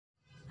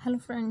Hello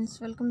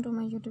friends, welcome to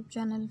my YouTube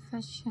channel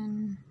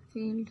Fashion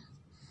Field.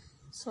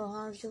 So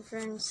how are you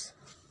friends?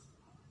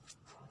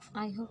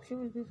 I hope you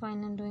will be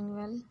fine and doing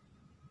well.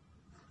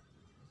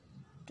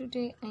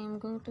 Today I am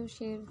going to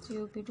share with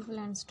you beautiful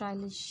and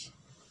stylish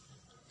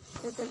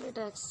with the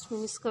latex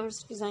mini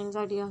skirts designs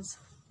ideas.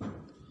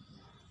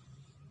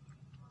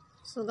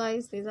 So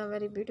guys, these are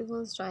very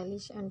beautiful,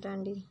 stylish and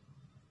trendy.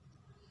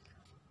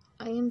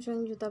 I am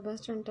showing you the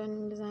best and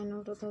trending design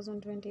of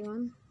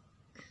 2021.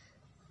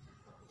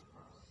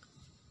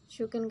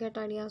 You can get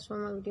ideas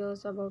from my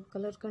videos about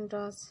color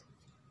contrast,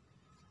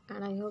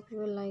 and I hope you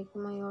will like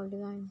my all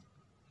design.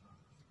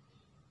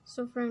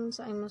 So friends,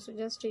 I must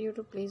suggest you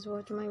to please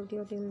watch my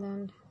video till the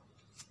end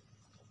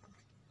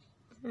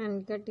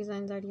and get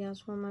designs ideas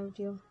from my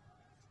video.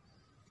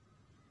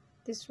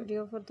 This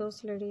video for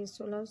those ladies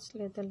who love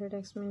leather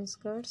latex mini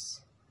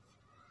skirts.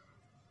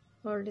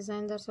 All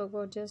designs are so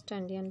gorgeous,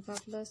 trendy and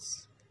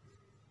fabulous.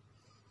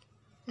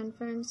 And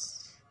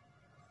friends,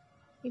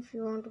 if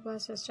you want to buy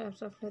such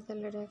types of leather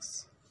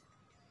latex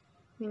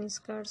mini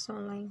skirts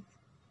online,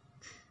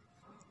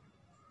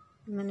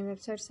 many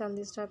websites sell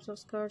these types of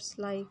skirts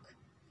like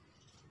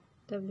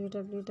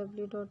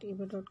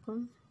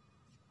www.ebay.com,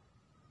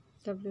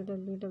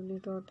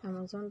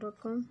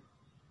 www.amazon.com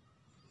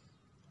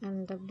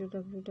and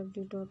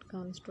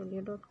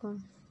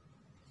www.garnstudio.com.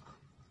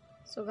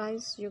 So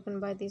guys, you can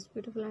buy these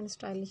beautiful and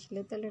stylish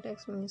leather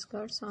latex mini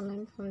skirts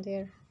online from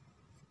there.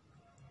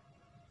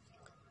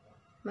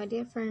 My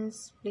dear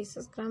friends, please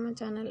subscribe my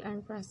channel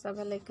and press the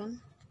bell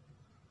icon.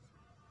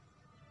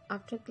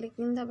 After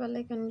clicking the bell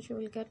icon, you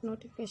will get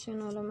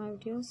notification all of my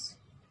videos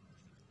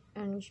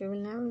and you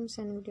will never miss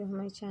any video on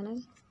my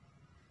channel.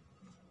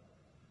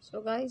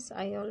 So guys,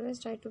 I always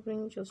try to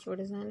bring useful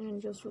design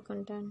and useful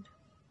content.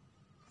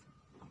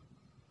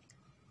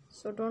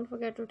 So don't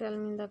forget to tell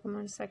me in the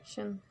comment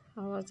section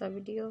how was the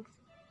video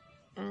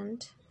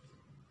and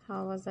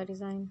how was the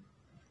design.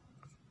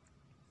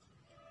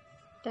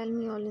 Tell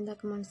me all in the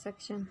comment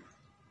section.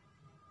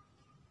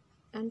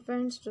 And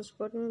friends, to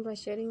support me by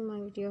sharing my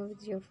video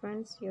with your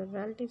friends, your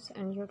relatives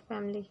and your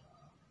family.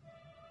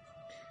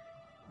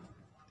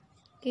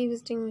 Keep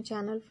visiting my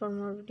channel for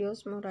more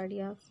videos, more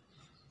ideas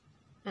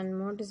and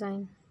more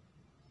design.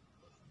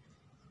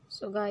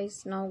 So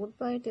guys, now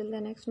goodbye till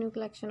the next new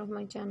collection of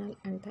my channel,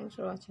 and thanks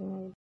for watching my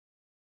video.